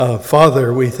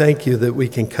Father, we thank you that we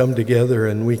can come together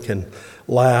and we can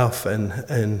laugh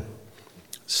and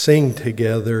sing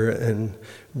together and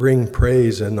bring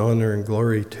praise and honor and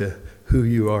glory to who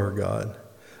you are, God.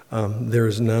 There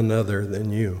is none other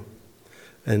than you.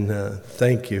 And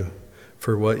thank you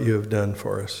for what you have done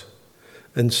for us.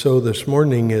 And so this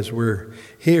morning as we're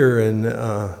here and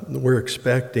we're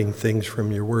expecting things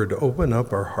from your word, open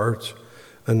up our hearts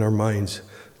and our minds.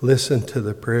 Listen to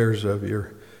the prayers of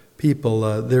your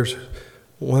people. There's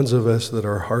ones of us that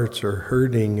our hearts are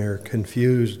hurting or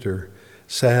confused or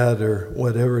sad or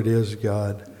whatever it is,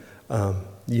 God.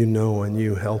 You know and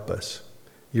you help us.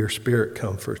 Your Spirit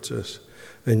comforts us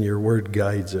and your word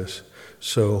guides us.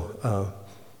 So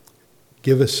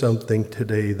give us something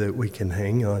today that we can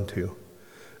hang on to.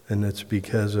 And it's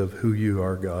because of who you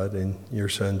are, God. In your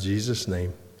Son, Jesus'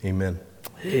 name, amen.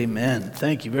 Amen.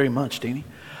 Thank you very much, Deanie.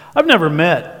 I've never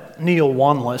met Neil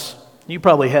Wanless. You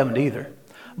probably haven't either.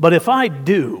 But if I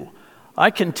do, I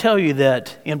can tell you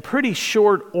that in pretty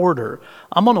short order,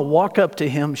 I'm going to walk up to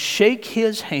him, shake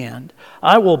his hand.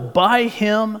 I will buy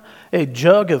him a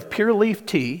jug of Pure Leaf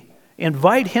tea,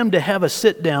 invite him to have a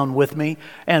sit down with me,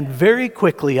 and very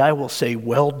quickly I will say,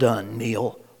 "Well done,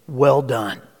 Neil. Well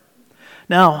done."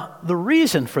 Now, the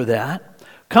reason for that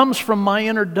comes from my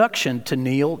introduction to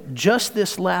Neil just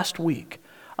this last week.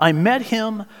 I met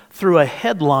him through a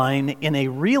headline in a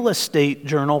real estate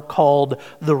journal called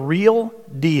The Real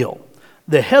Deal.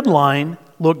 The headline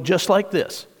looked just like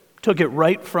this. Took it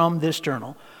right from this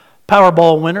journal.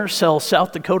 Powerball winner sells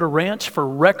South Dakota ranch for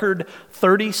record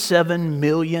 $37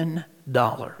 million.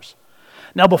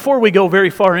 Now, before we go very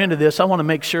far into this, I want to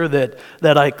make sure that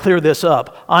I clear this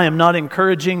up. I am not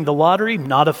encouraging the lottery,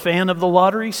 not a fan of the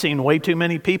lottery, seen way too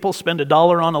many people spend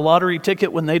 $1 on a lottery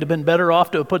ticket when they'd have been better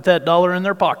off to have put that $1 in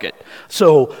their pocket.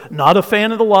 So, not a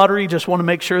fan of the lottery, just want to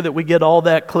make sure that we get all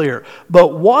that clear.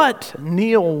 But what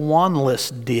Neil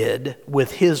Wanless did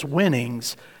with his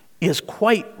winnings is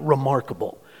quite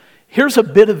remarkable. Here's a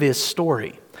bit of his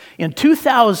story. In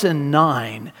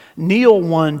 2009, Neil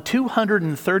won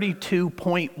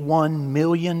 $232.1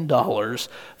 million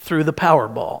through the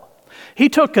Powerball. He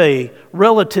took a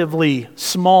relatively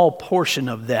small portion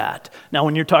of that. Now,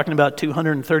 when you're talking about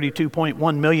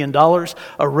 $232.1 million,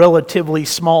 a relatively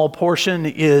small portion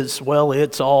is, well,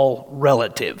 it's all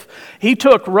relative. He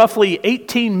took roughly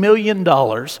 $18 million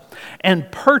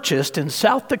and purchased in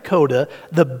South Dakota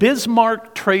the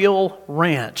Bismarck Trail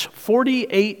Ranch,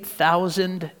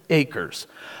 48,000 acres.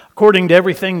 According to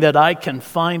everything that I can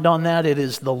find on that, it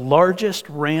is the largest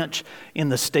ranch in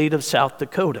the state of South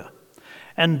Dakota.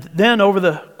 And then over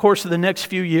the course of the next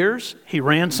few years, he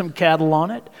ran some cattle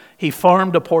on it, he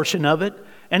farmed a portion of it,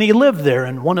 and he lived there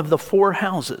in one of the 4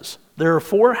 houses. There are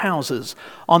 4 houses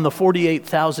on the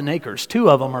 48,000 acres. 2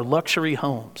 of them are luxury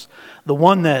homes. The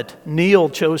one that Neil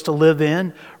chose to live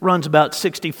in runs about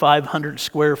 6,500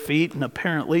 square feet, and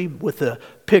apparently, with the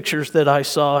pictures that I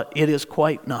saw, it is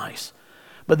quite nice.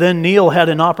 But then Neil had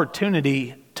an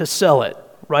opportunity to sell it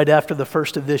right after the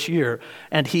first of this year,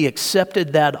 and he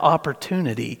accepted that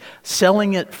opportunity,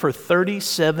 selling it for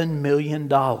 $37 million.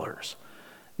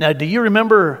 Now, do you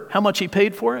remember how much he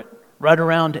paid for it? Right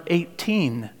around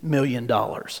 $18 million.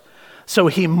 So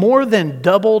he more than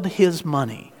doubled his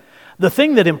money. The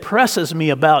thing that impresses me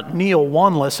about Neil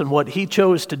Wanless and what he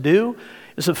chose to do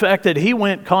is the fact that he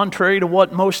went contrary to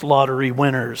what most lottery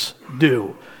winners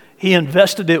do. He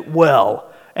invested it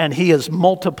well, and he has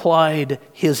multiplied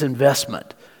his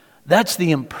investment. That's the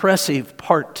impressive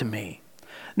part to me.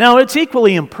 Now, it's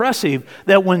equally impressive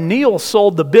that when Neil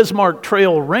sold the Bismarck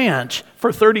Trail Ranch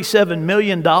for $37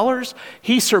 million,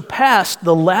 he surpassed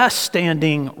the last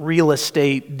standing real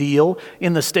estate deal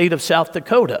in the state of South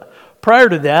Dakota. Prior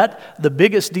to that, the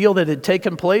biggest deal that had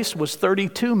taken place was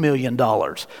 $32 million.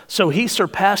 So he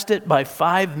surpassed it by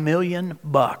 $5 million.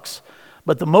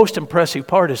 But the most impressive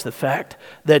part is the fact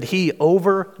that he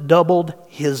over doubled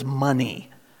his money.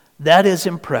 That is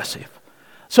impressive.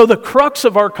 So the crux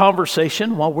of our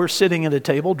conversation while we're sitting at a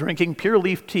table drinking Pure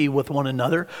Leaf tea with one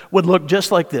another would look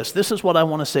just like this. This is what I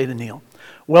want to say to Neil.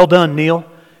 Well done, Neil.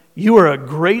 You are a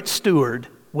great steward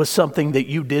with something that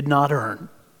you did not earn.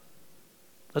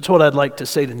 That's what I'd like to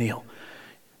say to Neil.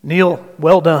 Neil,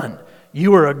 well done.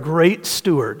 You are a great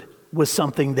steward with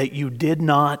something that you did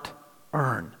not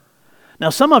earn. Now,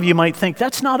 some of you might think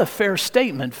that's not a fair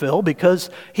statement, Phil,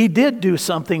 because he did do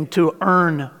something to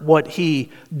earn what he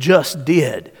just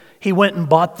did. He went and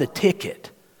bought the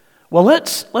ticket. Well,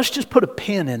 let's just put a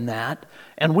pin in that,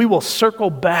 and we will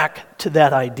circle back to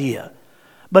that idea.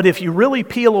 But if you really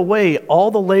peel away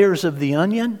all the layers of the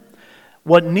onion,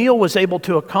 What Neil was able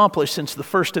to accomplish since the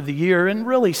first of the year, and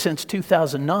really since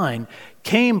 2009,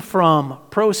 came from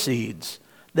proceeds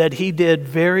that he did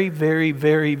very, very,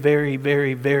 very, very,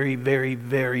 very, very, very,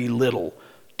 very little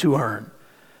to earn.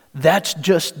 That's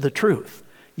just the truth.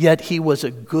 Yet he was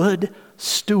a good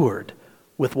steward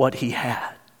with what he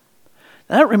had.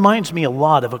 Now, that reminds me a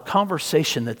lot of a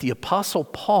conversation that the Apostle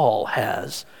Paul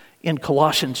has in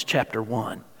Colossians chapter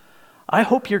 1. I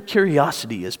hope your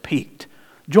curiosity is piqued.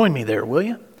 Join me there, will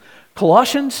you?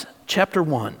 Colossians chapter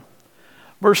 1,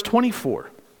 verse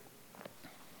 24.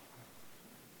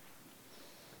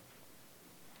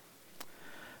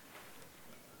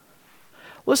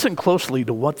 Listen closely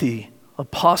to what the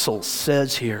apostle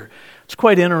says here. It's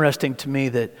quite interesting to me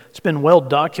that it's been well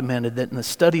documented that in the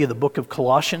study of the book of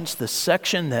Colossians, the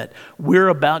section that we're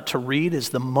about to read is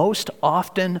the most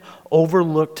often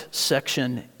overlooked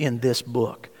section in this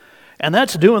book. And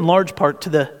that's due in large part to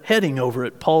the heading over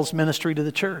it, Paul's ministry to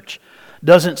the church.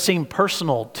 Doesn't seem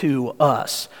personal to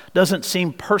us. Doesn't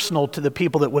seem personal to the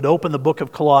people that would open the book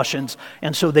of Colossians.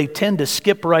 And so they tend to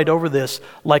skip right over this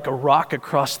like a rock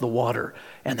across the water.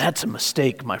 And that's a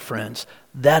mistake, my friends.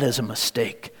 That is a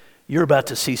mistake. You're about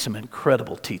to see some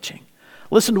incredible teaching.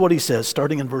 Listen to what he says,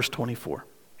 starting in verse 24.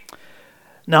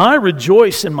 Now I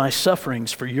rejoice in my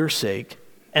sufferings for your sake,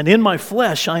 and in my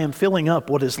flesh I am filling up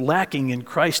what is lacking in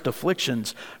Christ's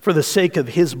afflictions for the sake of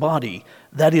his body,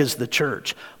 that is the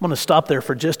church. I'm going to stop there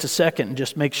for just a second and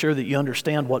just make sure that you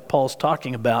understand what Paul's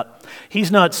talking about.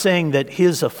 He's not saying that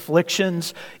his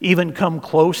afflictions even come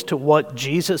close to what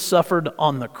Jesus suffered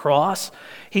on the cross.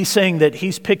 He's saying that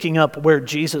he's picking up where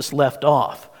Jesus left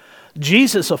off.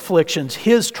 Jesus' afflictions,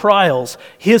 his trials,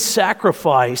 his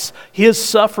sacrifice, his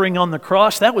suffering on the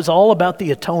cross, that was all about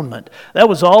the atonement. That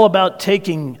was all about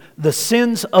taking the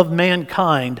sins of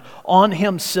mankind on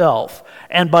himself,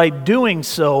 and by doing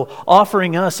so,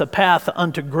 offering us a path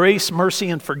unto grace, mercy,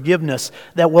 and forgiveness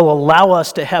that will allow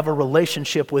us to have a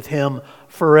relationship with him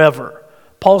forever.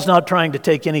 Paul's not trying to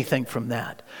take anything from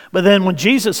that. But then when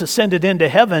Jesus ascended into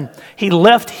heaven, he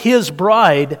left his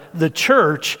bride, the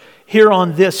church, here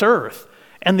on this earth.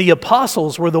 And the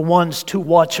apostles were the ones to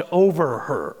watch over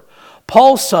her.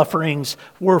 Paul's sufferings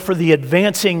were for the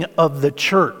advancing of the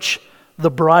church, the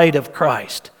bride of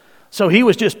Christ. So he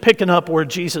was just picking up where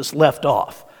Jesus left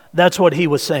off. That's what he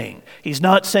was saying. He's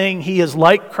not saying he is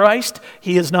like Christ.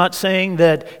 He is not saying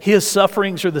that his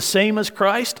sufferings are the same as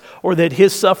Christ, or that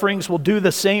his sufferings will do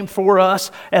the same for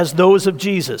us as those of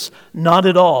Jesus. Not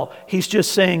at all. He's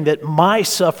just saying that my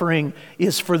suffering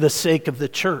is for the sake of the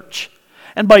church.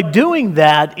 And by doing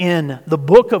that in the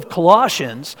book of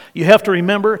Colossians, you have to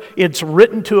remember it's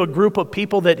written to a group of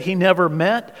people that he never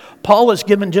met. Paul has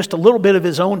given just a little bit of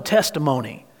his own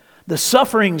testimony. The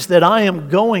sufferings that I am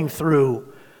going through,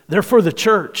 they're for the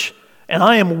church, and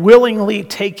I am willingly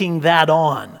taking that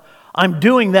on. I'm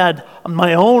doing that on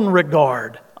my own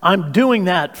regard. I'm doing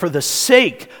that for the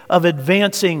sake of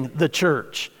advancing the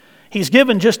church. He's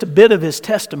given just a bit of his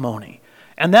testimony,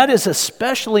 and that is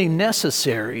especially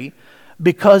necessary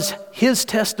because his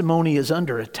testimony is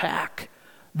under attack.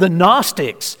 The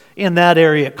Gnostics in that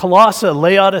area, Colossae,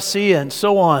 Laodicea, and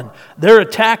so on, they're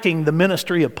attacking the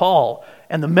ministry of Paul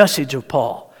and the message of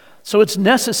Paul. So it's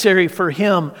necessary for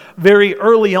him very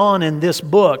early on in this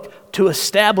book to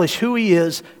establish who he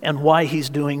is and why he's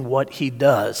doing what he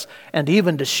does, and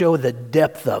even to show the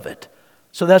depth of it.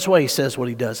 So that's why he says what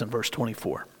he does in verse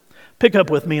 24. Pick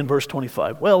up with me in verse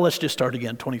 25. Well, let's just start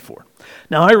again, 24.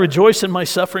 Now I rejoice in my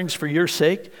sufferings for your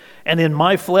sake, and in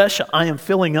my flesh I am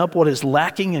filling up what is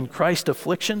lacking in Christ's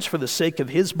afflictions for the sake of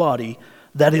his body,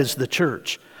 that is the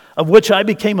church, of which I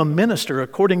became a minister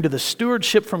according to the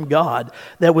stewardship from God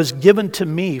that was given to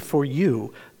me for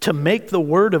you, to make the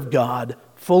word of God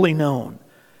fully known,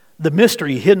 the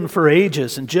mystery hidden for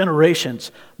ages and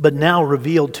generations, but now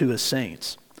revealed to his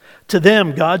saints. To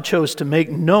them God chose to make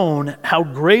known how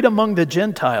great among the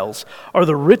Gentiles are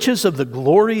the riches of the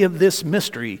glory of this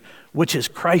mystery, which is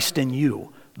Christ in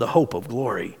you, the hope of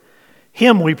glory.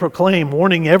 Him we proclaim,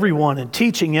 warning everyone and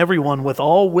teaching everyone with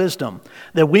all wisdom,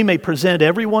 that we may present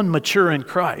everyone mature in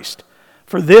Christ.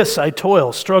 For this I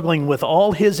toil, struggling with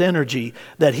all his energy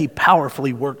that he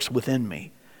powerfully works within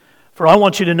me. For I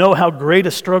want you to know how great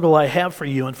a struggle I have for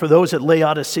you and for those at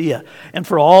Laodicea and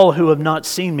for all who have not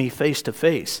seen me face to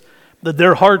face, that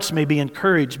their hearts may be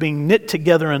encouraged, being knit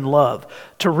together in love,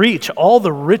 to reach all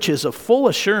the riches of full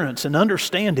assurance and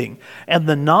understanding and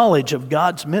the knowledge of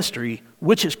God's mystery,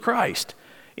 which is Christ,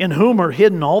 in whom are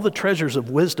hidden all the treasures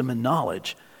of wisdom and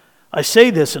knowledge. I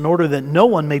say this in order that no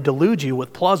one may delude you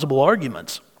with plausible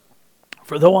arguments.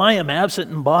 For though I am absent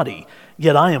in body,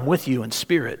 yet I am with you in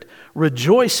spirit,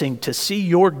 rejoicing to see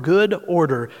your good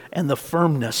order and the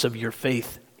firmness of your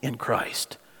faith in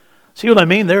Christ. See what I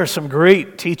mean? There is some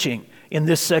great teaching in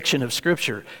this section of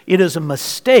Scripture. It is a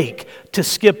mistake to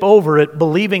skip over it,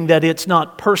 believing that it's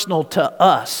not personal to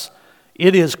us.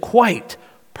 It is quite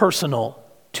personal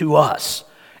to us.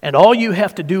 And all you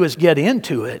have to do is get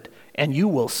into it, and you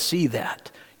will see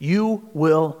that. You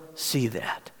will see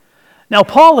that. Now,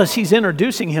 Paul, as he's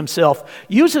introducing himself,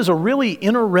 uses a really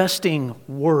interesting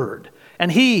word.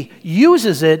 And he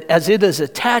uses it as it is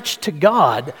attached to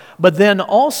God, but then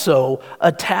also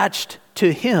attached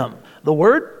to him. The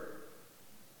word?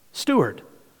 Steward.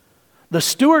 The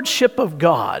stewardship of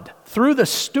God. Through the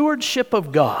stewardship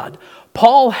of God,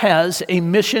 Paul has a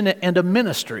mission and a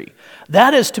ministry.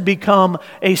 That is to become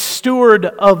a steward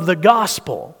of the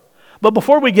gospel. But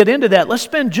before we get into that, let's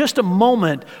spend just a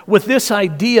moment with this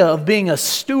idea of being a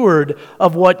steward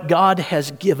of what God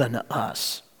has given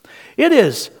us. It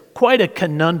is quite a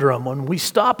conundrum when we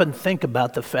stop and think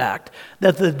about the fact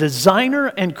that the designer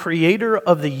and creator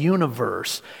of the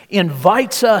universe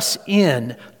invites us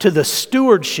in to the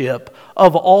stewardship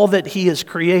of all that he has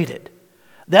created.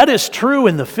 That is true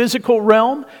in the physical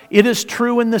realm. It is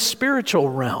true in the spiritual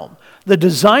realm. The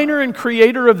designer and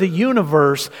creator of the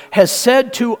universe has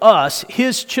said to us,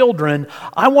 his children,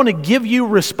 I want to give you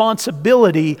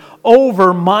responsibility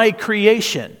over my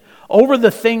creation, over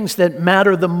the things that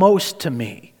matter the most to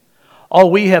me. All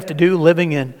we have to do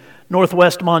living in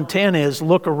Northwest Montana is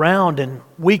look around and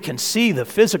we can see the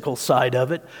physical side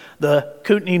of it. The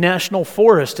Kootenai National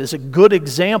Forest is a good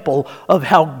example of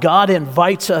how God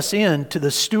invites us into the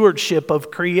stewardship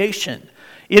of creation.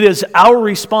 It is our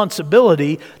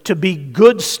responsibility to be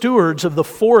good stewards of the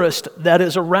forest that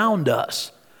is around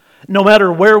us. No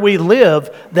matter where we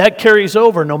live, that carries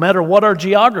over. No matter what our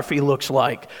geography looks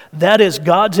like, that is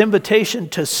God's invitation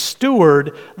to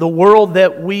steward the world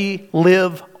that we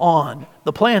live on,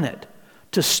 the planet,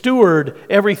 to steward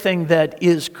everything that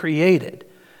is created.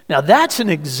 Now that's an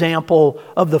example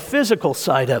of the physical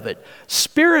side of it.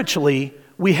 Spiritually,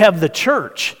 we have the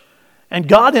church, and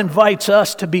God invites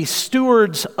us to be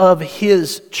stewards of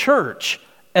His church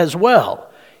as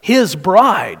well, His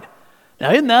bride.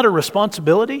 Now, isn't that a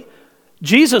responsibility?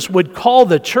 Jesus would call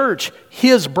the church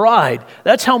His bride.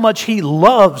 That's how much He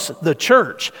loves the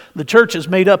church. The church is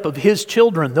made up of His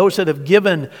children, those that have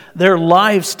given their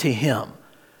lives to Him.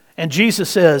 And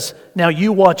Jesus says, now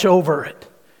you watch over it.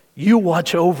 You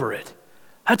watch over it.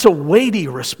 That's a weighty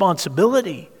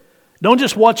responsibility. Don't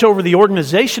just watch over the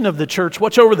organization of the church.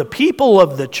 Watch over the people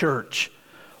of the church.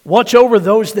 Watch over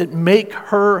those that make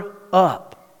her up.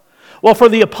 Well, for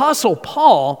the Apostle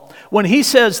Paul, when he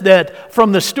says that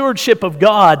from the stewardship of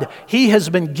God, he has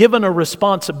been given a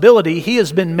responsibility, he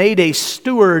has been made a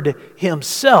steward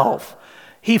himself,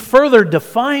 he further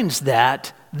defines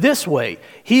that this way.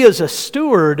 He is a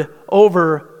steward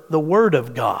over the Word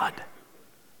of God.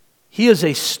 He is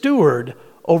a steward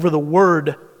over the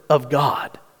Word of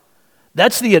God.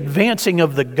 That's the advancing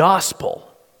of the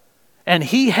gospel. And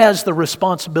he has the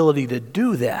responsibility to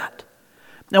do that.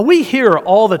 Now, we hear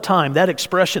all the time that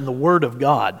expression, the Word of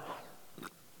God.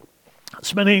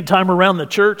 Spend any time around the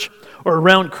church or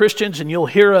around Christians and you'll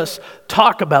hear us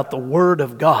talk about the Word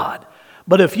of God.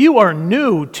 But if you are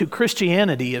new to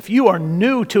Christianity, if you are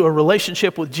new to a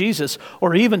relationship with Jesus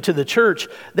or even to the church,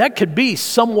 that could be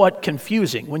somewhat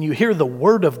confusing. When you hear the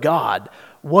Word of God,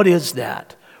 what is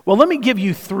that? Well, let me give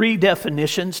you 3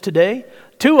 definitions today.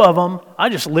 2 of them I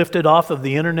just lifted off of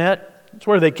the internet. That's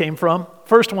where they came from.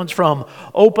 First one's from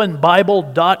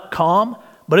openbible.com,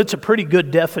 but it's a pretty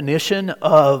good definition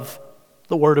of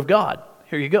the Word of God.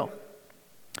 Here you go.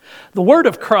 The Word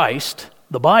of Christ,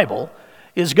 the Bible,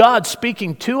 is God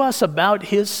speaking to us about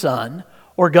His Son,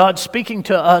 or God speaking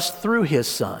to us through His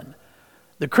Son.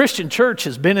 The Christian church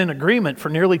has been in agreement for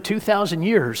nearly 2,000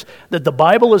 years that the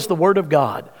Bible is the Word of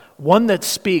God, one that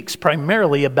speaks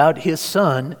primarily about His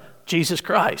Son, Jesus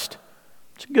Christ.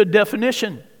 It's a good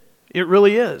definition. It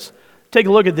really is. Take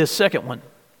a look at this second one.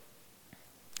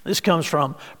 This comes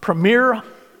from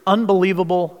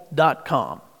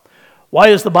premierunbelievable.com. Why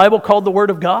is the Bible called the Word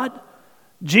of God?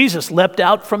 Jesus leapt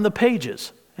out from the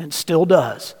pages and still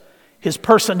does. His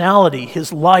personality,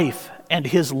 His life, and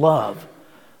His love.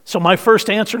 So my first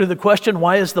answer to the question,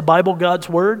 why is the Bible God's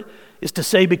Word, is to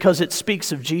say because it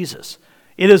speaks of Jesus.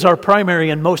 It is our primary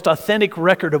and most authentic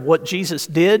record of what Jesus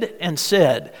did and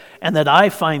said, and that I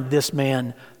find this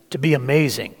man to be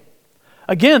amazing.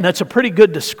 Again, that's a pretty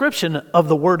good description of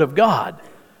the Word of God.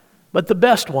 But the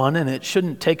best one, and it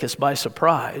shouldn't take us by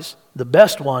surprise, the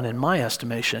best one in my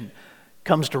estimation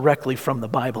comes directly from the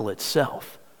Bible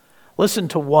itself. Listen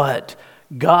to what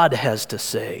God has to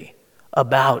say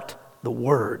about the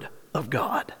Word of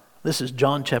God. This is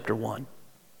John chapter 1.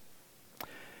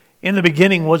 In the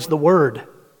beginning was the Word,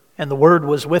 and the Word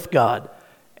was with God,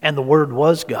 and the Word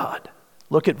was God.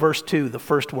 Look at verse 2, the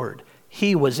first word.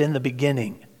 He was in the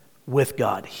beginning with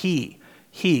God. He,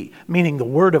 meaning the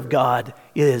Word of God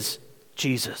is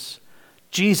Jesus.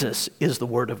 Jesus is the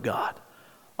Word of God.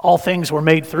 All things were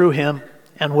made through him,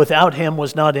 and without him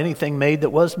was not anything made that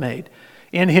was made.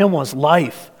 In him was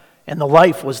life, and the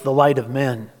life was the light of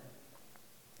men.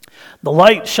 The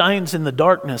light shines in the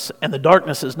darkness, and the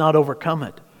darkness has not overcome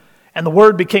it. And the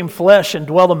Word became flesh and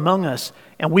dwelt among us,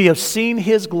 and we have seen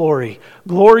his glory.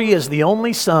 Glory is the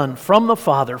only Son from the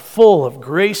Father, full of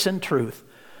grace and truth.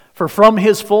 For from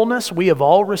his fullness we have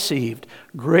all received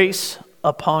grace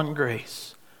upon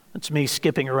grace. That's me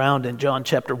skipping around in John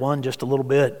chapter 1 just a little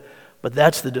bit. But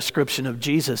that's the description of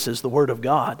Jesus as the Word of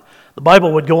God. The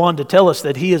Bible would go on to tell us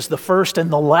that he is the first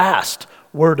and the last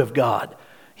Word of God.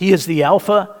 He is the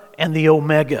Alpha and the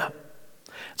Omega.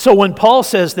 So when Paul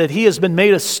says that he has been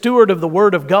made a steward of the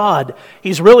Word of God,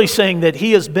 he's really saying that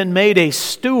he has been made a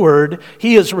steward.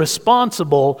 He is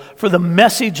responsible for the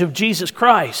message of Jesus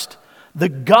Christ, the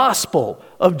gospel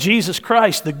of Jesus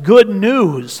Christ, the good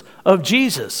news of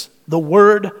Jesus, the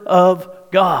Word of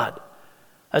God.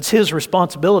 That's his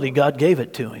responsibility. God gave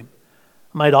it to him.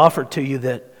 I might offer to you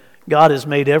that God has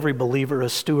made every believer a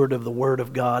steward of the Word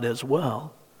of God as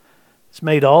well. He's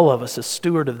made all of us a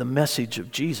steward of the message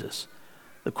of Jesus.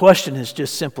 The question is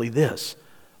just simply this: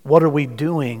 what are we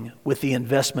doing with the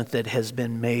investment that has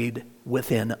been made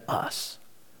within us?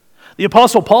 The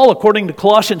Apostle Paul, according to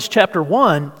Colossians chapter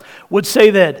 1, would say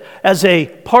that as a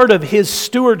part of his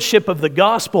stewardship of the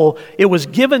gospel, it was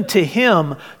given to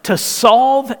him to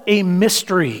solve a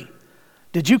mystery.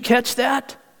 Did you catch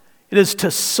that? It is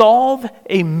to solve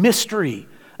a mystery,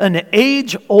 an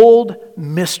age-old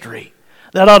mystery.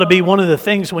 That ought to be one of the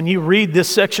things when you read this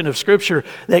section of Scripture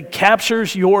that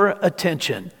captures your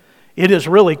attention. It is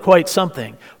really quite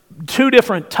something. 2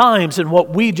 different times in what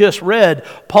we just read,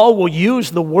 Paul will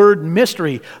use the word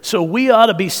mystery. So we ought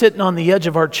to be sitting on the edge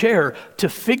of our chair to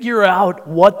figure out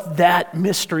what that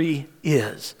mystery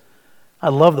is. I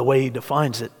love the way he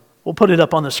defines it. We'll put it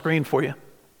up on the screen for you.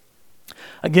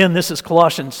 Again, this is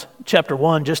Colossians chapter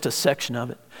 1, just a section of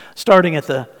it. Starting at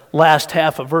the last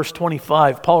half of verse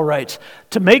 25, Paul writes,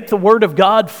 "To make the Word of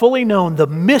God fully known, the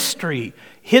mystery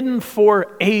hidden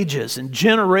for ages and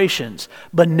generations,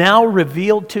 but now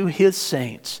revealed to his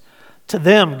saints. To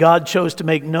them God chose to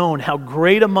make known how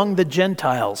great among the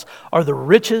Gentiles are the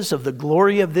riches of the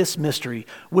glory of this mystery,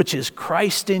 which is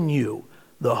Christ in you,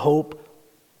 the hope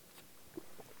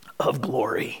of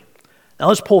glory." Now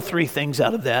let's pull 3 things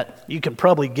out of that. You can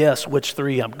probably guess which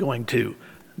 3 I'm going to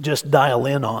just dial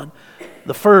in on.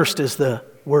 The first is the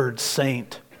word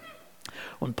saint.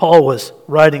 When Paul was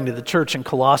writing to the church in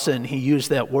Colossae and he used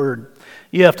that word,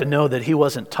 you have to know that he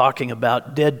wasn't talking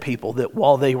about dead people that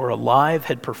while they were alive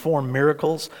had performed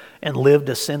miracles and lived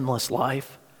a sinless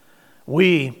life.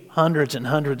 We, hundreds and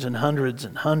hundreds and hundreds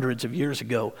and hundreds of years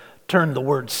ago, turned the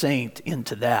word saint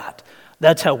into that.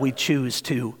 That's how we choose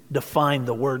to define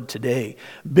the word today.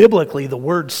 Biblically, the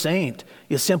word saint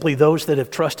is simply those that have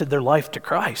trusted their life to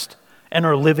Christ and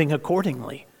are living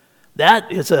accordingly.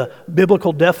 That is a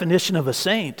biblical definition of a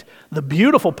saint. The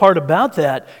beautiful part about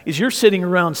that is you're sitting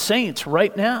around saints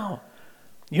right now.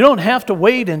 You don't have to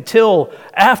wait until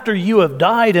after you have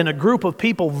died and a group of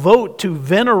people vote to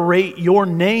venerate your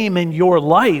name and your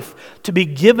life to be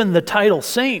given the title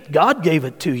saint. God gave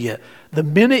it to you the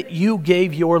minute you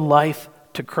gave your life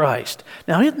to Christ.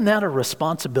 Now, isn't that a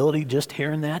responsibility just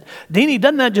hearing that? Deanie,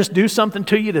 doesn't that just do something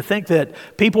to you to think that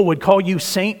people would call you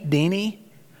Saint Deanie?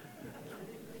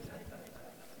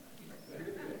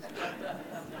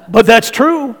 But that's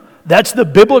true. That's the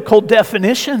biblical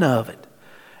definition of it.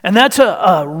 And that's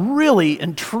a really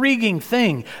intriguing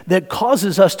thing that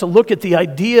causes us to look at the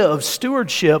idea of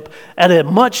stewardship at a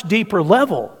much deeper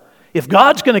level. If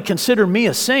God's going to consider me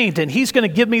a saint and He's going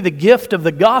to give me the gift of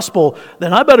the gospel,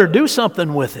 then I better do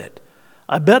something with it.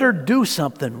 I better do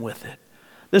something with it.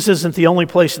 This isn't the only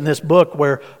place in this book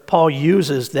where Paul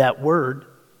uses that word.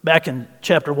 Back in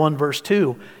chapter 1, verse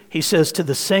 2, he says, "To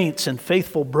the saints and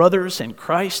faithful brothers in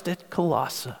Christ at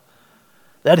Colossae."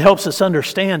 That helps us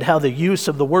understand how the use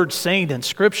of the word saint in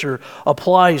Scripture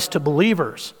applies to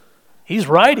believers. He's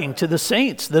writing to the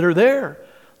saints that are there,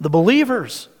 the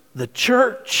believers, the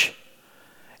church.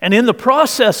 And in the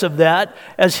process of that,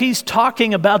 as he's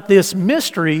talking about this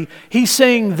mystery, he's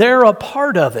saying they're a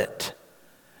part of it.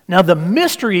 Now the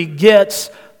mystery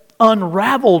gets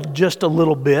unraveled just a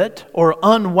little bit or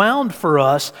unwound for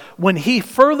us when he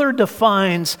further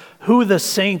defines who the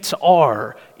saints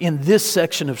are in this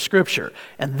section of Scripture.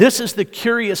 And this is the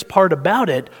curious part about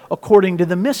it according to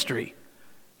the mystery.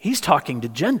 He's talking to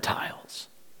Gentiles.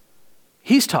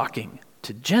 He's talking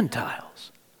to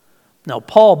Gentiles. Now,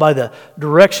 Paul, by the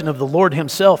direction of the Lord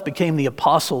himself, became the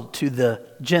apostle to the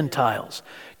Gentiles,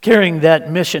 carrying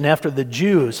that mission after the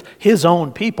Jews, his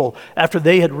own people, after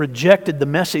they had rejected the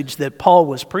message that Paul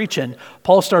was preaching.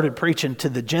 Paul started preaching to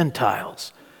the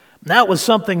Gentiles. And that was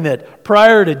something that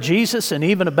prior to Jesus and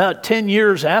even about 10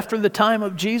 years after the time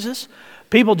of Jesus,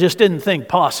 people just didn't think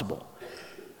possible.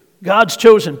 God's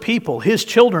chosen people, his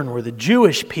children, were the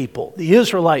Jewish people, the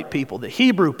Israelite people, the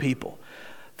Hebrew people.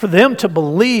 For them to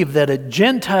believe that a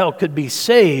Gentile could be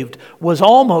saved was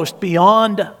almost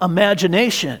beyond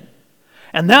imagination.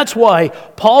 And that's why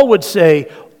Paul would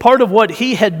say part of what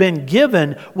he had been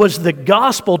given was the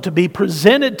gospel to be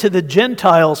presented to the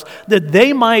Gentiles, that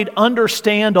they might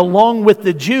understand, along with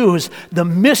the Jews, the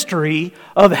mystery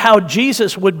of how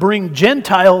Jesus would bring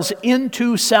Gentiles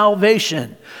into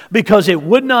salvation. Because it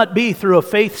would not be through a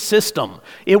faith system.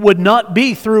 It would not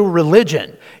be through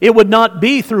religion. It would not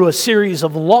be through a series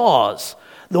of laws.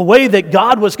 The way that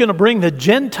God was going to bring the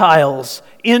Gentiles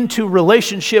into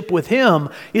relationship with him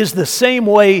is the same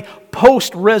way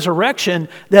post-resurrection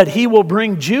that he will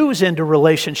bring Jews into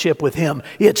relationship with him.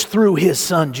 It's through his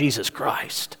Son, Jesus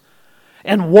Christ.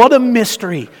 And what a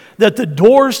mystery that the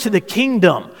doors to the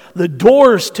kingdom, the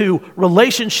doors to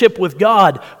relationship with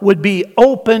God would be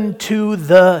open to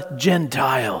the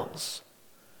Gentiles.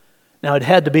 Now, it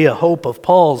had to be a hope of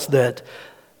Paul's that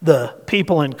the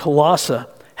people in Colossae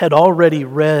had already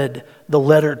read the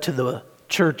letter to the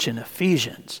church in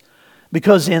Ephesians,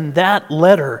 because in that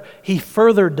letter he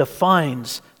further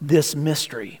defines this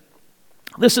mystery.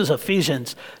 This is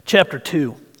Ephesians chapter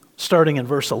 2, starting in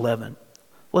verse 11.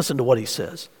 Listen to what he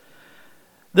says.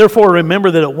 Therefore,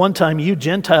 remember that at one time you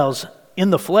Gentiles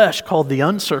in the flesh, called the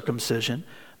uncircumcision,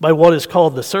 by what is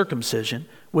called the circumcision,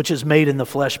 which is made in the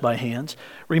flesh by hands.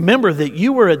 Remember that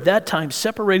you were at that time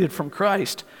separated from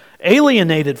Christ,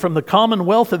 alienated from the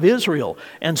commonwealth of Israel,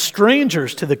 and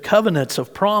strangers to the covenants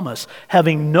of promise,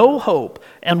 having no hope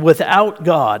and without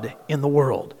God in the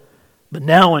world. But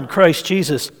now in Christ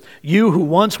Jesus, you who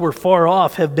once were far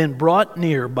off have been brought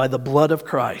near by the blood of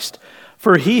Christ.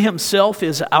 For he himself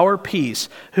is our peace,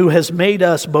 who has made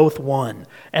us both one,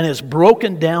 and has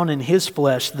broken down in his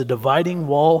flesh the dividing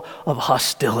wall of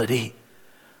hostility.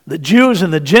 The Jews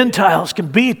and the Gentiles can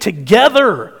be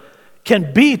together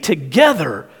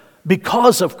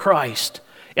because of Christ.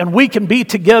 And we can be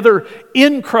together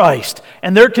in Christ.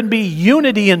 And there can be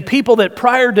unity in people that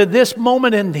prior to this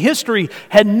moment in history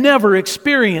had never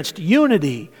experienced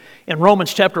unity. In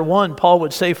Romans chapter 1, Paul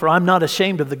would say, "For I'm not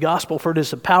ashamed of the gospel, for it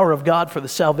is the power of God for the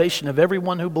salvation of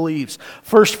everyone who believes,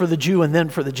 first for the Jew and then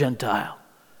for the Gentile."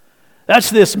 That's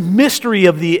this mystery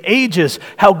of the ages,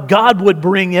 how God would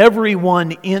bring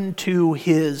everyone into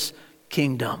his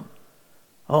kingdom.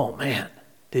 Oh man,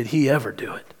 did he ever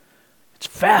do it. It's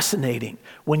fascinating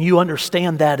when you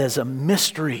understand that as a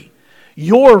mystery.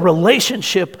 Your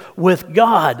relationship with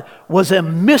God was a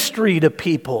mystery to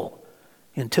people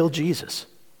until Jesus.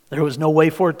 There was no way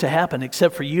for it to happen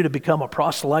except for you to become a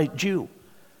proselyte Jew.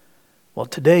 Well,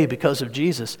 today, because of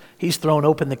Jesus, he's thrown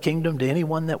open the kingdom to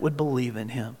anyone that would believe in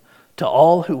him. To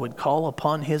all who would call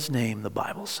upon his name, the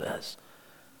Bible says.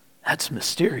 That's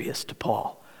mysterious to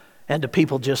Paul and to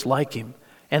people just like him.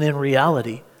 And in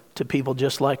reality, to people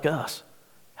just like us.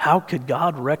 How could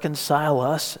God reconcile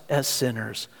us as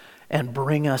sinners and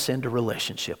bring us into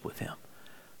relationship with him?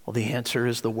 Well, the answer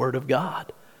is the Word of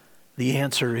God. The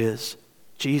answer is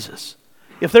Jesus.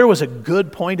 If there was a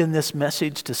good point in this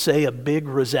message to say a big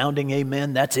resounding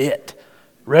amen, that's it.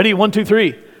 Ready? 1, 2,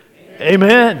 3.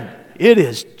 Amen. It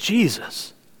is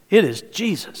Jesus. It is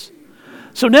Jesus.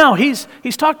 So now he's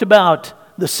talked about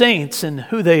the saints and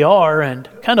who they are and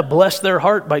kind of blessed their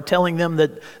heart by telling them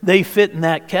that they fit in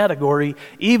that category,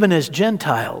 even as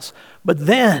Gentiles. But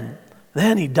then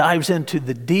he dives into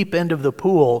the deep end of the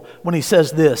pool when he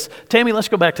says this. Tammy, let's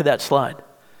go back to that slide.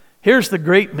 Here's the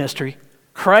great mystery.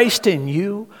 Christ in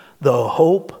you, the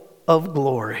hope of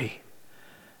glory.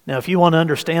 Now, if you want to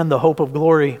understand the hope of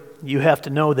glory, you have to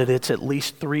know that it's at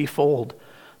least threefold.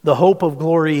 The hope of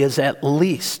glory is at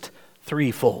least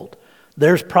threefold.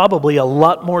 There's probably a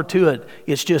lot more to it.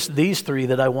 It's just these three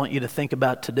that I want you to think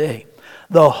about today.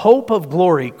 The hope of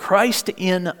glory, Christ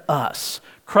in us,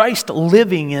 Christ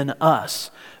living in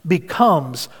us,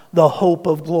 becomes the hope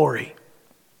of glory.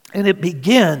 And it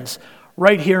begins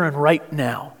right here and right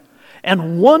now.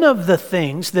 And one of the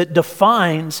things that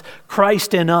defines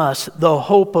Christ in us, the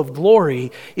hope of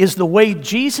glory, is the way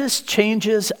Jesus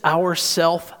changes our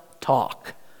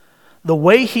self-talk. The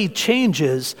way he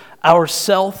changes our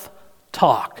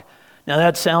self-talk. Now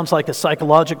that sounds like a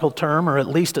psychological term, or at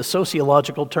least a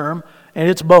sociological term, and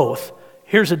it's both.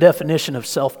 Here's a definition of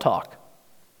self-talk.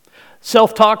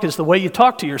 Self-talk is the way you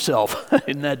talk to yourself.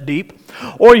 Isn't that deep?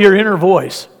 Or your inner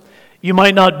voice. You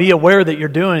might not be aware that you're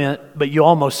doing it, but you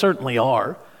almost certainly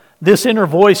are. This inner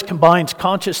voice combines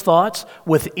conscious thoughts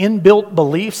with inbuilt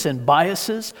beliefs and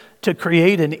biases to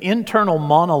create an internal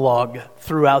monologue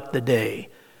throughout the day.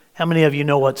 How many of you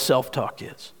know what self-talk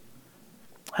is?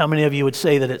 How many of you would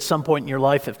say that at some point in your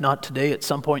life, if not today, at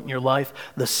some point in your life,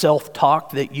 the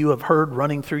self-talk that you have heard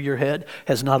running through your head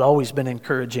has not always been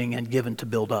encouraging and given to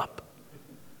build up?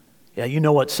 Yeah, you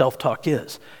know what self-talk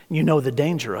is. You know the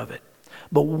danger of it.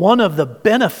 But one of the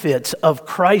benefits of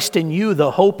Christ in you,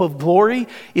 the hope of glory,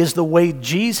 is the way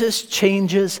Jesus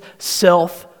changes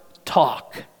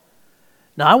self-talk.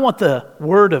 Now, I want the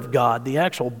Word of God, the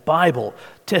actual Bible,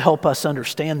 to help us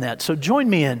understand that. So join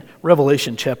me in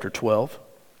Revelation chapter 12.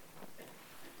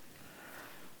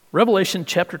 Revelation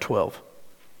chapter 12.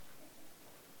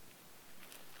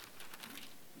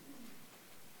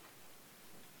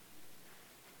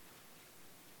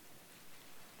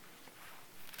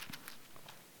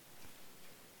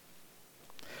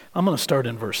 I'm going to start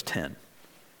in verse 10.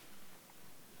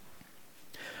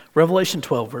 Revelation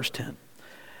 12, verse 10.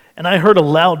 And I heard a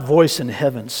loud voice in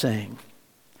heaven saying,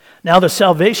 now the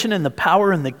salvation and the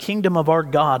power and the kingdom of our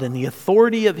God and the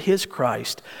authority of his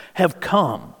Christ have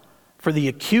come, for the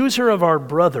accuser of our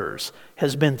brothers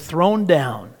has been thrown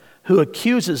down, who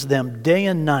accuses them day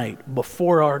and night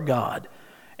before our God.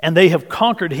 And they have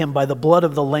conquered him by the blood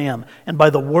of the Lamb and by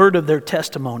the word of their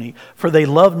testimony, for they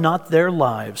love not their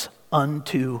lives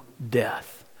unto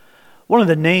death. One of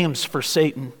the names for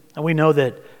Satan, and we know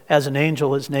that as an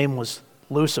angel his name was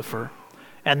Lucifer,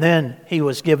 and then he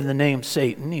was given the name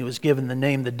Satan, he was given the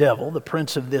name the devil, the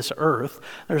prince of this earth.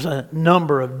 There's a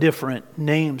number of different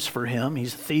names for him.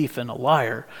 He's a thief and a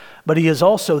liar, but he is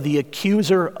also the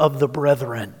accuser of the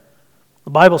brethren.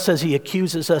 The Bible says he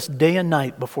accuses us day and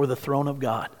night before the throne of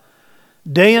God.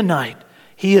 Day and night,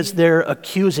 he is there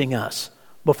accusing us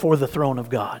before the throne of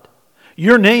God.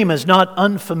 Your name is not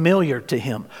unfamiliar to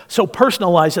him. So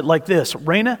personalize it like this.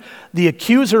 Raina, the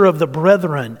accuser of the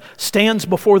brethren, stands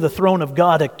before the throne of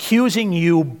God accusing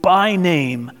you by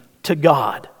name to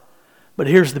God. But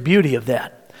here's the beauty of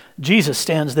that. Jesus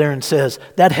stands there and says,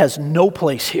 that has no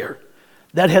place here.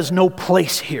 That has no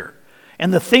place here.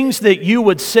 And the things that you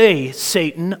would say,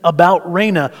 Satan, about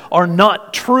Raina are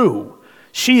not true.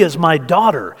 She is my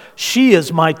daughter. She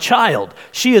is my child.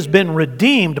 She has been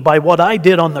redeemed by what I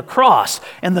did on the cross.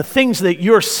 And the things that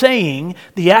you're saying,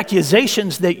 the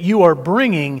accusations that you are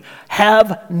bringing,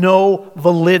 have no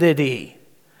validity.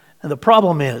 And the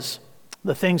problem is,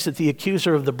 the things that the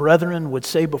accuser of the brethren would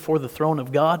say before the throne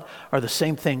of God are the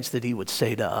same things that he would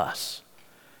say to us.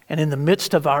 And in the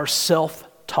midst of our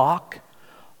self-talk,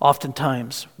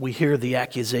 oftentimes we hear the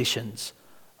accusations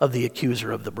of the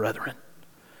accuser of the brethren.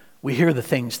 We hear the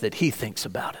things that he thinks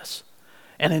about us.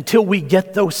 And until we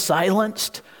get those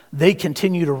silenced, they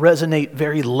continue to resonate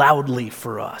very loudly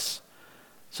for us.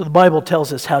 So the Bible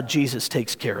tells us how Jesus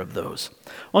takes care of those.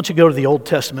 Why don't you go to the Old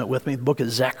Testament with me, the book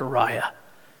of Zechariah.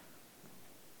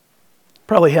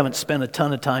 Probably haven't spent a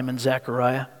ton of time in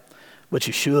Zechariah, but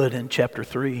you should in chapter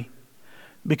 3.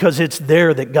 Because it's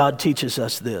there that God teaches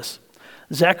us this.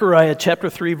 Zechariah chapter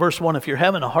 3, verse 1. If you're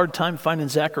having a hard time finding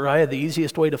Zechariah, the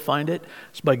easiest way to find it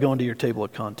is by going to your table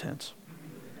of contents.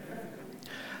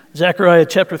 Zechariah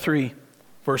chapter 3,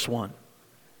 verse 1.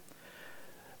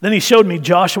 Then he showed me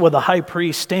Joshua the high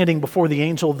priest standing before the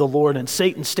angel of the Lord, and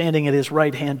Satan standing at his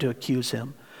right hand to accuse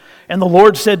him. And the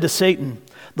Lord said to Satan,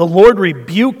 the Lord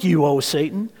rebuke you, O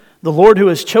Satan. The Lord who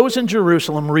has chosen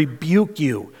Jerusalem rebuke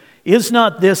you. Is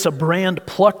not this a brand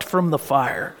plucked from the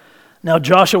fire? Now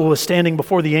Joshua was standing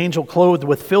before the angel clothed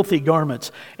with filthy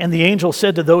garments. And the angel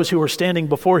said to those who were standing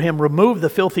before him, remove the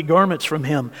filthy garments from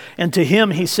him. And to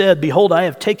him he said, behold, I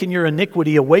have taken your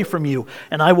iniquity away from you,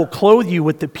 and I will clothe you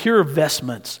with the pure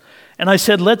vestments. And I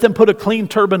said, let them put a clean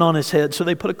turban on his head. So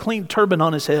they put a clean turban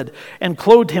on his head and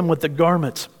clothed him with the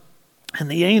garments.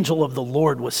 And the angel of the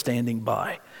Lord was standing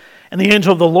by. And the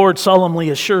angel of the Lord solemnly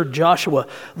assured Joshua,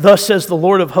 thus says the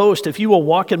Lord of hosts, if you will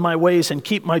walk in my ways and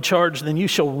keep my charge, then you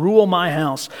shall rule my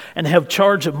house and have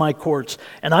charge of my courts.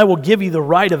 And I will give you the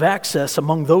right of access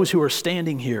among those who are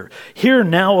standing here. Hear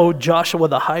now, O Joshua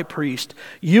the high priest,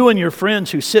 you and your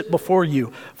friends who sit before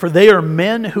you, for they are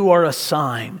men who are a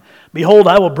sign. Behold,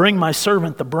 I will bring my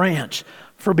servant the branch.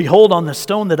 For behold, on the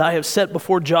stone that I have set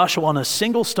before Joshua, on a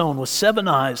single stone with 7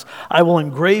 eyes, I will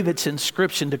engrave its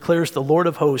inscription, declares the Lord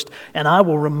of hosts, and I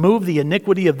will remove the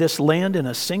iniquity of this land in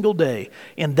a single day.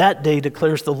 In that day,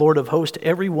 declares the Lord of hosts,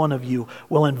 every one of you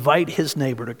will invite his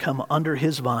neighbor to come under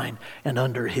his vine and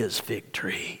under his fig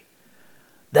tree.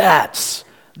 That's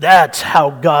how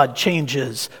God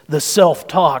changes the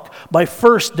self-talk, by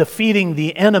first defeating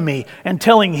the enemy and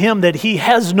telling him that he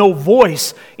has no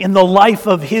voice in the life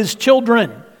of his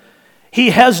children. He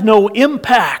has no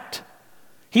impact.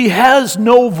 He has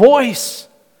no voice.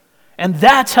 And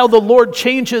that's how the Lord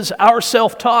changes our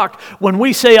self-talk when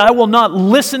we say, I will not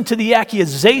listen to the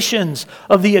accusations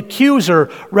of the accuser.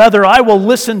 Rather, I will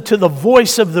listen to the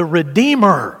voice of the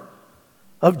Redeemer,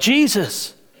 of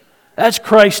Jesus. That's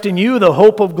Christ in you, the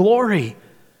hope of glory.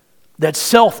 That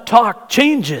self-talk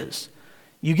changes.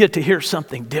 You get to hear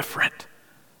something different.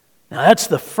 Now that's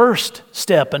the first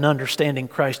step in understanding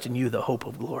Christ in you, the hope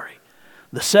of glory.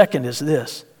 The second is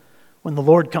this. When the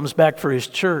Lord comes back for his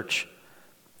church,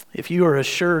 if you are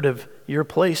assured of your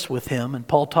place with him, and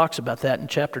Paul talks about that in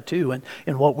chapter 2, and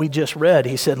in what we just read,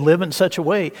 he said, live in such a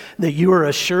way that you are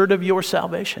assured of your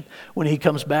salvation. When he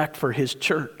comes back for his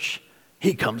church,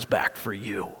 he comes back for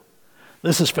you.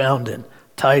 This is found in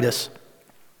Titus.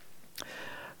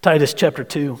 Titus chapter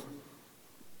 2,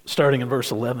 starting in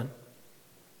verse 11.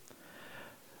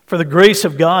 For the grace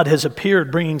of God has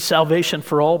appeared, bringing salvation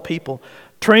for all people,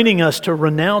 training us to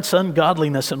renounce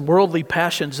ungodliness and worldly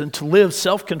passions and to live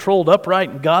self-controlled,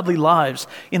 upright, and godly lives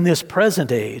in this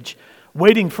present age,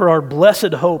 waiting for our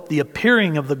blessed hope, the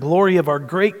appearing of the glory of our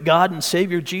great God and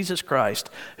Savior Jesus Christ,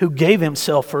 who gave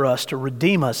himself for us to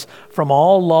redeem us from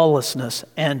all lawlessness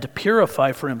and to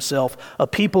purify for himself a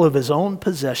people of his own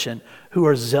possession who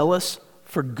are zealous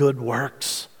for good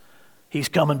works. He's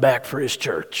coming back for his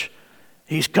church.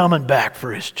 He's coming back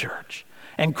for his church.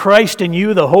 And Christ in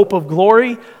you, the hope of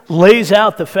glory, lays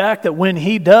out the fact that when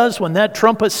he does, when that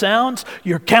trumpet sounds,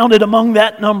 you're counted among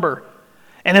that number.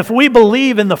 And if we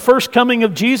believe in the first coming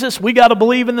of Jesus, we got to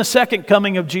believe in the second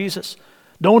coming of Jesus.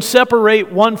 Don't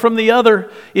separate one from the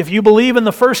other. If you believe in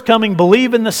the first coming,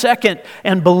 believe in the second,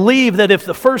 and believe that if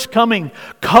the first coming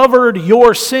covered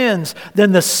your sins,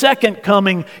 then the second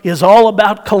coming is all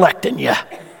about collecting you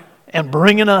and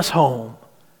bringing us home.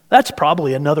 That's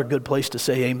probably another good place to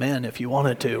say amen if you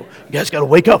wanted to. You guys got to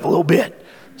wake up a little bit.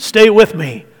 Stay with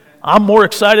me. I'm more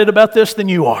excited about this than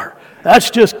you are.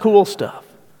 That's just cool stuff.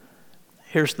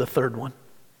 Here's the third one.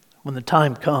 When the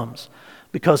time comes,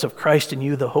 because of Christ in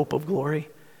you, the hope of glory,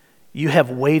 you have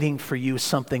waiting for you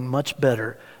something much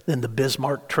better than the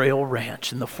Bismarck Trail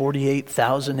Ranch and the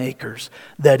 48,000 acres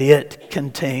that it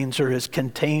contains or is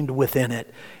contained within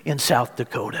it in South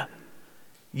Dakota.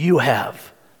 You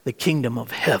have the kingdom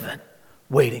of heaven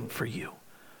waiting for you.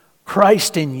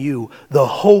 Christ in you, the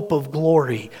hope of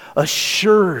glory,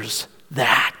 assures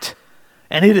that.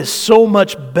 And it is so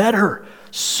much better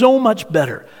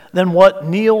than what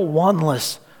Neil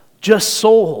Wanless just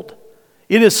sold.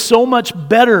 It is so much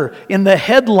better in the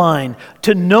headline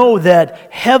to know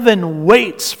that heaven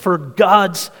waits for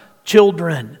God's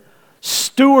children.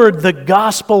 Steward the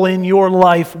gospel in your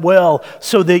life well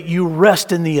so that you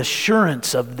rest in the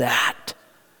assurance of that.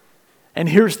 And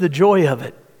here's the joy of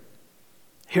it.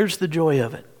 Here's the joy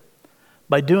of it.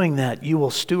 By doing that, you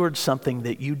will steward something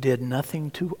that you did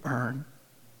nothing to earn.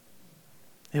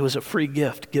 It was a free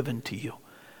gift given to you.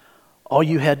 All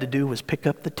you had to do was pick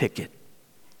up the ticket.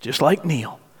 Just like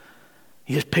Neil.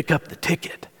 You just pick up the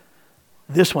ticket.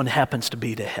 This one happens to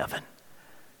be to heaven.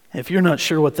 If you're not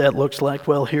sure what that looks like,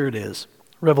 well, here it is.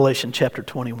 Revelation chapter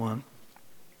 21,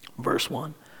 verse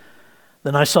 1.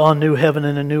 Then I saw a new heaven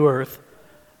and a new earth.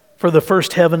 For the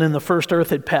first heaven and the first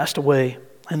earth had passed away,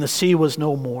 and the sea was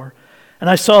no more. And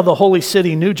I saw the holy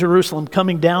city, New Jerusalem,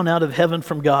 coming down out of heaven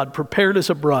from God, prepared as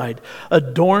a bride,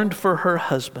 adorned for her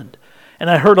husband. And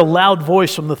I heard a loud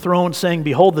voice from the throne saying,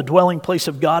 Behold, the dwelling place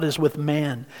of God is with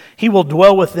man. He will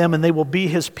dwell with them, and they will be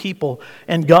his people.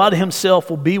 And God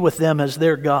himself will be with them as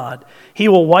their God. He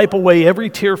will wipe away every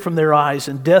tear from their eyes,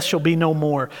 and death shall be no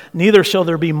more. Neither shall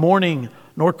there be mourning,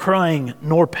 nor crying,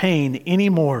 nor pain any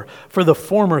more, for the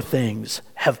former things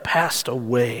have passed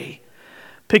away.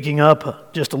 Picking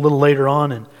up just a little later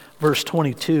on in verse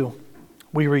 22,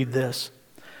 we read this.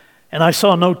 And I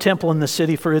saw no temple in the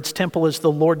city, for its temple is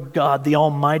the Lord God, the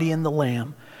Almighty, and the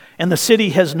Lamb. And the city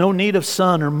has no need of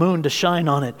sun or moon to shine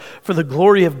on it, for the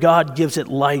glory of God gives it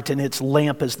light, and its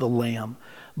lamp is the Lamb.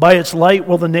 By its light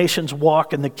will the nations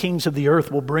walk, and the kings of the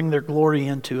earth will bring their glory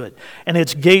into it. And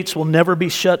its gates will never be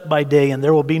shut by day, and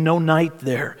there will be no night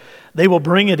there. They will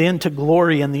bring it into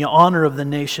glory and the honor of the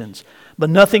nations. But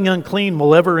nothing unclean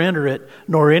will ever enter it,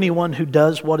 nor anyone who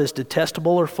does what is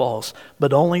detestable or false,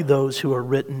 but only those who are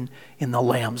written in the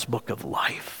Lamb's book of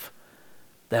life.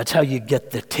 That's how you get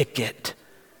the ticket.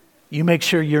 You make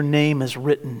sure your name is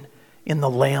written in the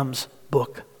Lamb's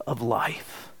book of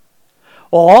life.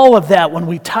 Well, all of that, when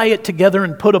we tie it together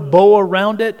and put a bow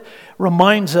around it,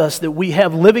 reminds us that we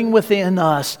have living within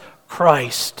us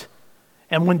Christ.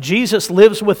 And when Jesus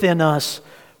lives within us,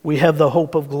 we have the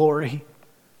hope of glory.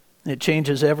 It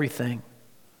changes everything.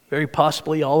 Very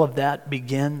possibly all of that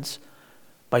begins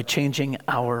by changing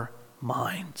our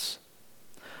minds.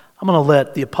 I'm going to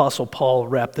let the Apostle Paul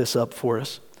wrap this up for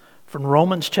us from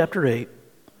Romans chapter 8,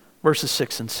 verses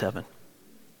 6 and 7.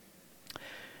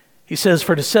 He says,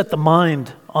 "For to set the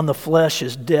mind on the flesh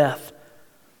is death,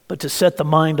 but to set the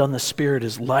mind on the Spirit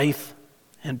is life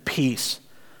and peace.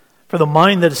 For the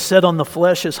mind that is set on the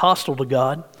flesh is hostile to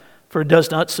God, for it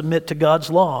does not submit to God's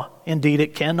law. Indeed,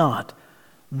 it cannot.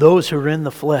 Those who are in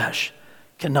the flesh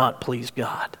cannot please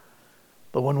God."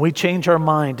 But when we change our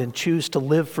mind and choose to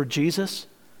live for Jesus,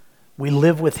 we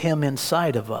live with Him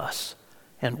inside of us,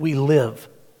 and we live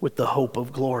with the hope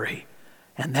of glory.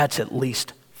 And that's at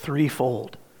least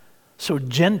threefold. So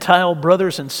Gentile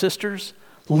brothers and sisters,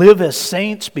 live as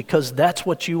saints because that's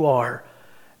what you are,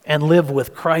 and live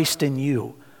with Christ in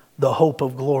you, the hope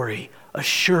of glory,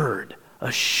 assured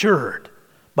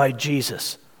by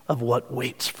Jesus of what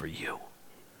waits for you.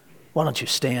 Why don't you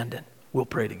stand and we'll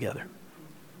pray together.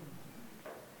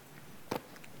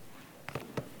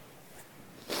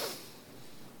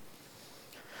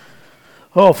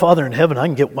 Oh, Father in heaven, I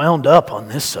can get wound up on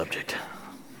this subject.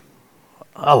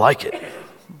 I like it.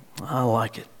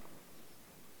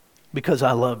 Because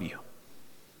I love you.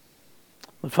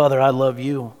 But Father, I love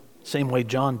you same way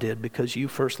John did because you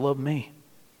first loved me.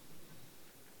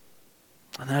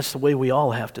 And that's the way we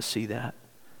all have to see that.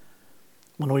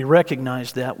 When we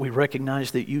recognize that, we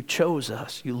recognize that you chose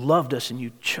us. You loved us and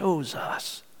you chose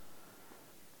us.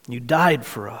 You died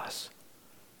for us.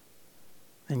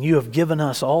 And you have given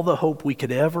us all the hope we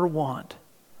could ever want.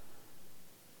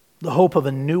 The hope of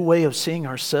a new way of seeing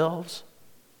ourselves.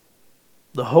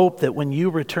 The hope that when you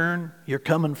return, you're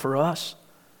coming for us.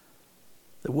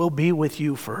 That we'll be with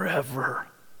you forever.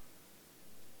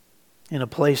 In a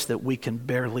place that we can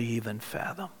barely even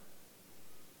fathom.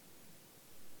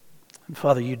 And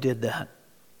Father, you did that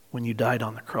when you died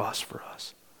on the cross for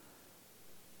us.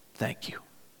 Thank you.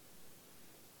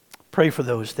 Pray for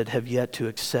those that have yet to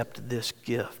accept this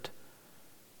gift.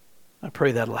 I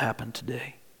pray that'll happen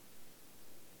today.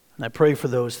 And I pray for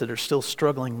those that are still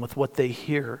struggling with what they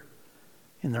hear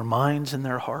in their minds and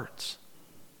their hearts.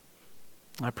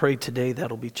 I pray today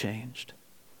that'll be changed.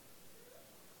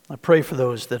 I pray for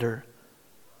those that are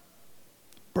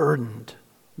burdened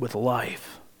with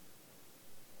life.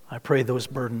 I pray those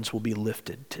burdens will be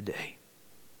lifted today.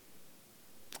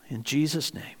 In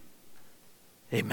Jesus' name.